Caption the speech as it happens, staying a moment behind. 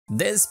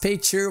This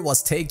picture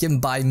was taken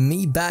by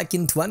me back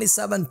in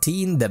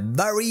 2017, the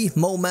very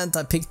moment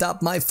I picked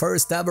up my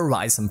first ever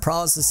Ryzen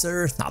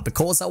processor. Now,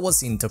 because I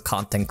was into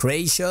content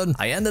creation,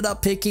 I ended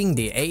up picking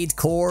the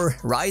 8-core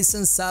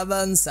Ryzen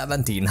 7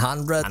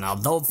 1700, and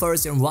although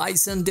first gen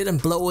Ryzen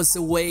didn't blow us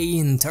away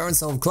in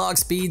terms of clock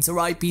speeds or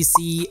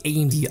IPC,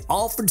 AMD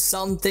offered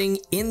something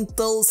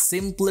Intel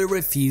simply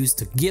refused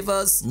to give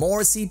us: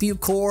 more CPU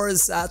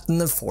cores at an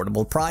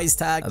affordable price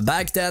tag.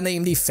 Back then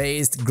AMD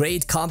faced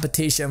great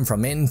competition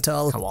from Intel,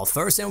 and while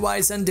first gen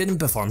Ryzen didn't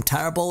perform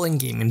terrible in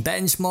gaming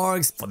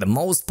benchmarks, for the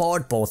most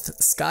part both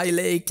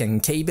Skylake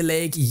and Kaby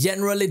Lake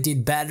generally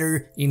did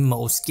better in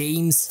most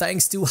games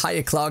thanks to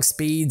higher clock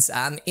speeds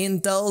and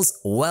Intel's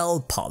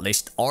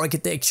well-polished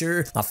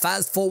architecture. Now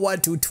fast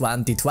forward to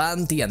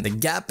 2020 and the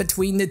gap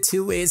between the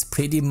two is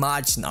pretty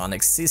much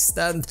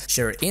non-existent.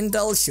 Sure,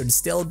 Intel should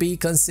still be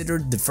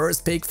considered the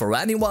first pick for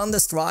anyone that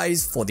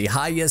strives for the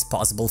highest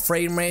possible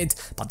frame rate,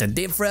 but the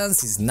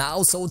difference is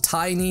now so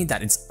tiny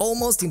that it's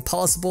almost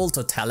impossible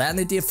to tell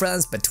any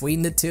difference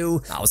between the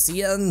two. Now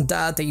seeing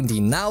that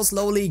AMD now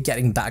slowly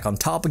getting back on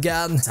top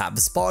again have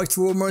sparked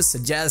rumors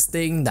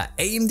suggesting that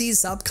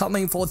AMD's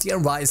upcoming 4th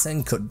gen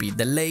Ryzen could be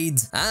delayed.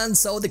 And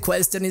so the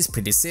question is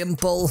pretty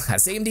simple: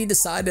 has AMD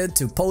decided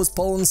to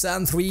postpone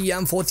Zen 3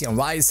 and 4th gen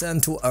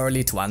Ryzen to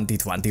early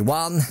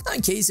 2021?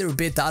 In case you're a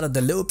bit out of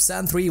the loop,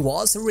 Zen 3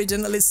 was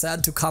originally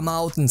said to come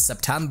out in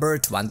September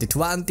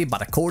 2020,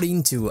 but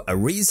according to a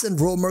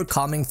recent rumor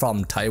coming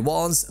from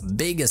Taiwan's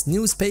biggest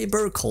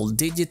newspaper called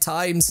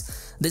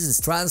DigiTimes, this is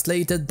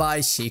translated by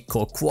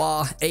Shiko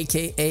Kwa,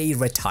 aka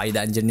Retired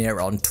Engineer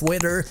on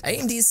Twitter,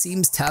 AMD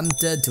seems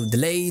tempted to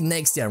delay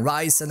next gen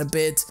Ryzen a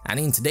bit. And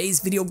in today's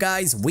video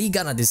guys, we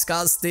gonna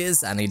discuss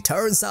this, and it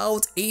turns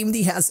out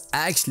AMD has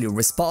actually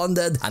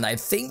responded, and I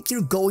think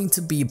you're going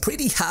to be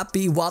pretty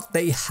happy what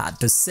they had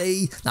to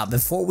say. Now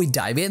before we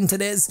dive into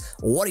this,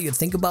 what do you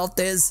think about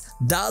this?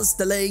 Does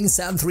delaying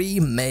Zen 3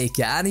 make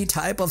any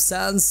type of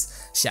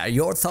sense? Share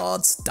your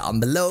thoughts down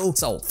below.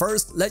 So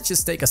first, let's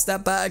just take a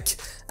step back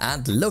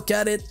and look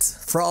at it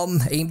from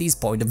AMD's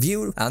point of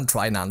view and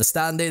try and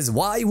understand this.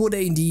 Why would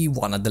AMD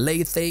wanna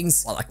delay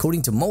things? Well,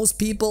 according to most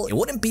people, it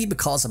wouldn't be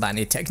because of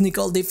any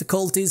technical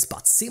difficulties,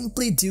 but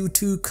simply due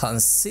to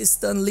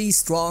consistently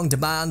strong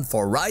demand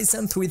for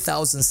Ryzen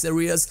 3000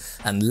 series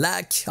and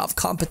lack of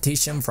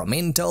competition from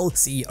Intel.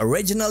 See,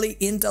 originally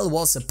Intel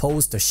was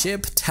supposed to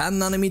ship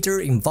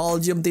 10nm in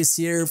volume this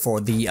year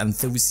for the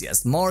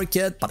enthusiast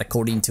market, but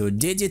according to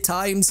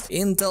DigiTimes,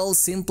 Intel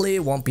simply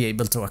won't be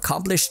able to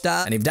accomplish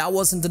that, and if that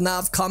wasn't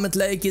enough, Comet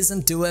Lake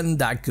isn't doing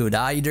that good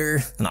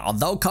either. And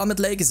although Comet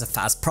Lake is a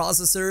fast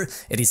processor,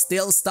 it is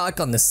still stuck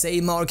on the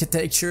same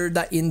architecture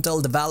that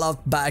Intel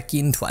developed back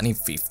in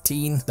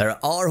 2015.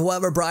 There are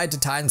however brighter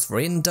times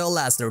for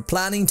Intel, as they're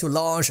planning to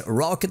launch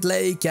Rocket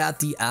Lake at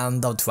the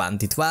end of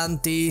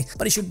 2020,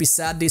 but it should be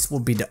said this will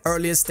be the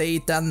earliest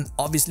date, and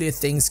obviously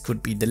things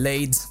could be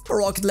delayed. But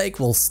Rocket Lake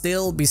will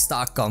still be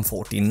stuck on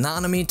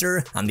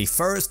 14nm, and the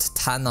first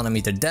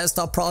 10nm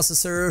desktop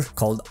processor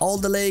called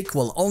Alder Lake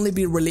will only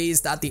be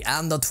released at the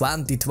end of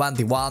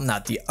 2021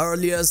 at the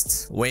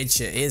earliest, which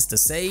is to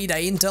say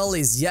that Intel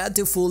is yet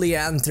to fully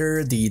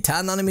enter the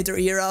 10nm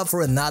era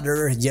for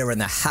another year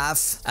and a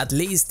half, at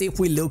least if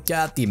we look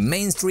at the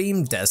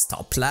mainstream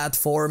desktop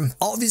platform.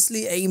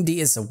 Obviously AMD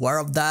is aware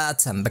of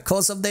that, and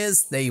because of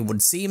this they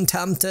would seem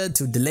tempted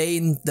to delay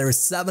their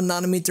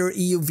 7nm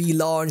EUV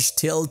launch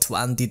till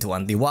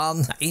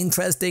 2021.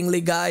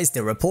 Interestingly guys,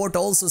 the report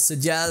also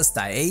suggests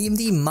that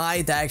AMD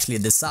might actually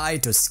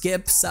decide to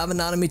skip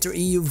 7nm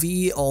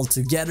EUV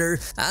altogether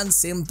and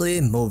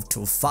simply move to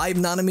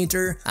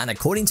 5nm, and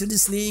according to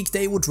this leak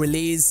they would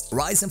release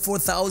Ryzen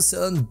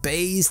 4000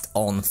 based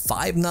on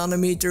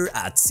 5nm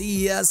at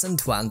CES in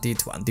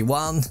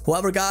 2021.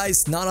 However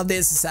guys, none of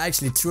this is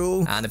actually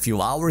true, and a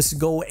few hours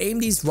ago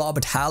AMD's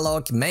Robert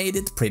Hallock made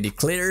it pretty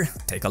clear.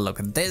 Take a look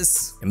at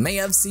this. You may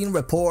have seen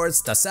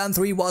reports that Zen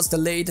 3 was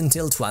delayed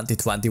until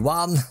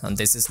 2021, and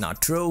this is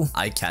not true.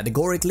 I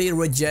categorically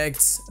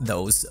reject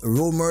those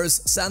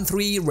rumors. Zen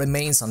 3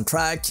 remains on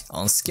track,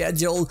 on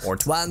schedule for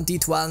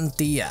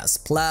 2020 as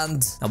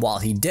planned. And while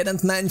he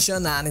didn't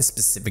mention any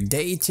specific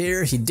date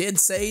here, he did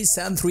say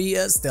Zen 3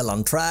 is still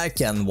on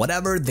track, and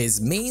whatever this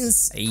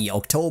means, a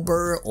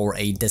October or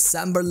a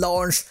December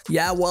launch,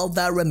 yeah, well,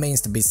 that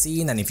remains to be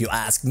seen. And if you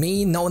ask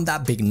me, knowing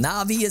that Big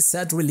Navi is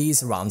set to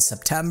release around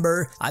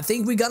September, I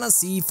think we're gonna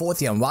see 4th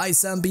gen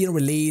Ryzen being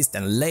released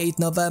in late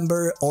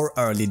November or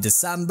early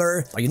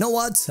December. But you know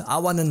what? I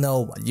wanna know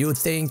what you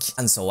think.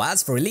 And so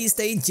as for release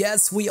date,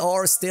 yes, we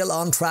are still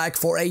on track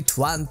for a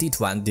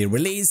 2020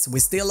 release. We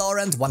still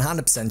aren't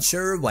 100%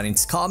 sure when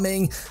it's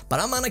coming, but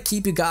I'm gonna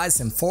keep you guys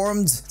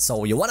informed.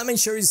 So you wanna make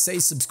sure you stay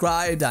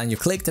subscribed and you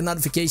click the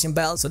notification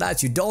bell so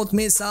that you don't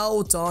miss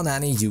out on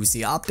any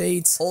juicy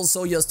updates.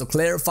 Also, just to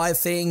clarify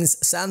things,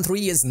 Zen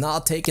 3 is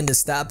not taking the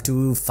step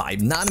to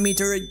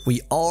 5nm.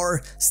 We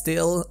are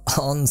still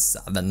on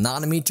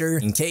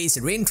 7nm. In case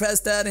you're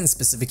interested in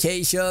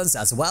specifications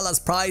as well as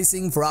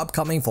pricing for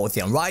upcoming 4th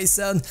gen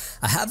Ryzen,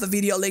 I have a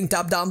video linked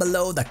up down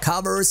below that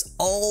covers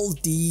all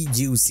the the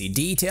juicy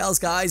details,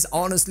 guys.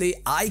 Honestly,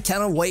 I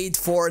cannot wait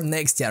for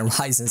next gen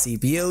Ryzen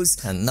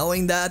CPUs, and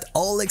knowing that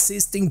all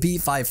existing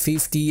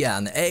B550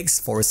 and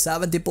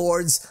X470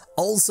 boards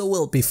also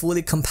will be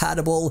fully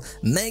compatible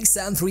makes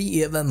Zen 3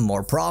 even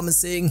more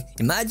promising.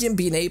 Imagine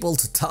being able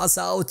to toss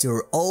out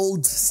your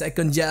old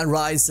 2nd gen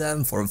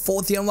Ryzen for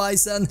 4th gen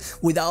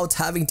Ryzen without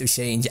having to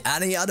change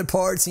any other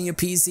parts in your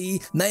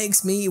PC.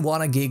 Makes me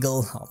wanna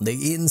giggle on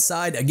the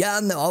inside.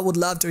 Again, I would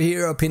love to hear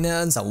your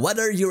opinions on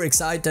whether you're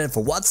excited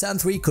for what Zen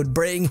 3 could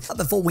bring. But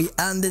before we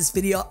end this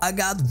video, I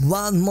got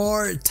one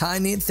more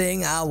tiny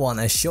thing I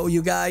wanna show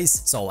you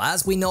guys. So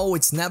as we know,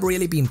 it's never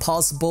really been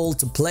possible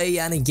to play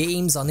any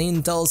games on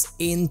Intel's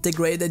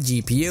integrated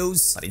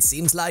GPUs, but it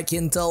seems like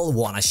Intel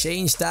wanna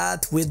change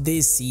that with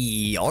this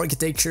CE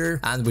architecture,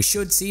 and we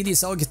should see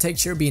this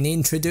architecture being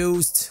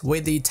introduced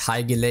with the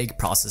Tiger Lake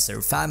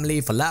processor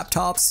family for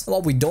laptops.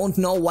 While we don't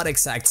know what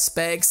exact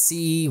specs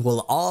CE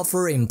will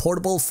offer in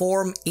portable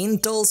form,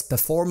 Intel's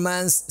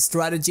performance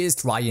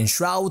strategist Ryan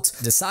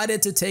Shrout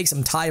decided to take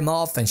some time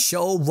off and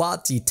show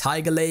what the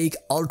Tiger Lake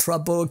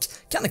Ultrabook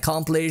can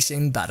accomplish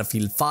in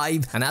Battlefield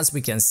 5, and as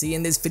we can see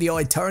in this video,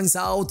 it turns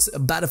out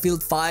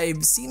Battlefield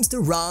 5 seems to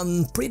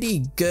run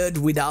pretty good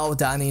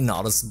without any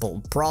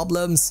noticeable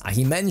problems.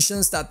 He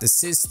mentions that the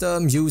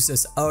system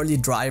uses early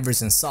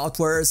drivers and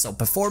software, so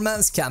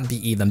performance can be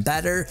even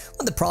better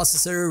when the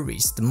processor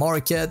reaches the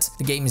market.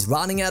 The game is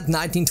running at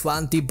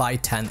 1920 by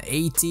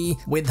 1080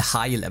 with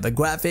high level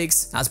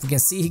graphics. As we can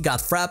see, he got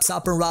fraps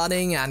up and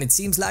running, and it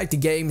seems like the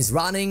game is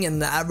running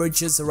and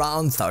averages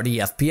around 30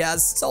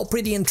 FPS, so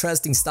pretty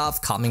interesting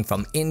stuff coming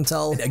from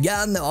Intel.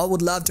 Again, I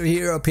would love to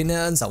hear your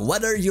opinions on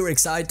whether you're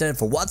excited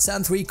for what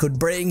Zen 3 could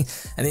bring,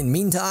 and in the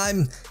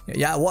meantime,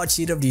 watch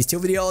either of these two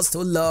videos to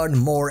learn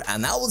more,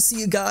 and I will see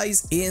you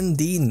guys in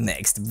the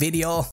next video.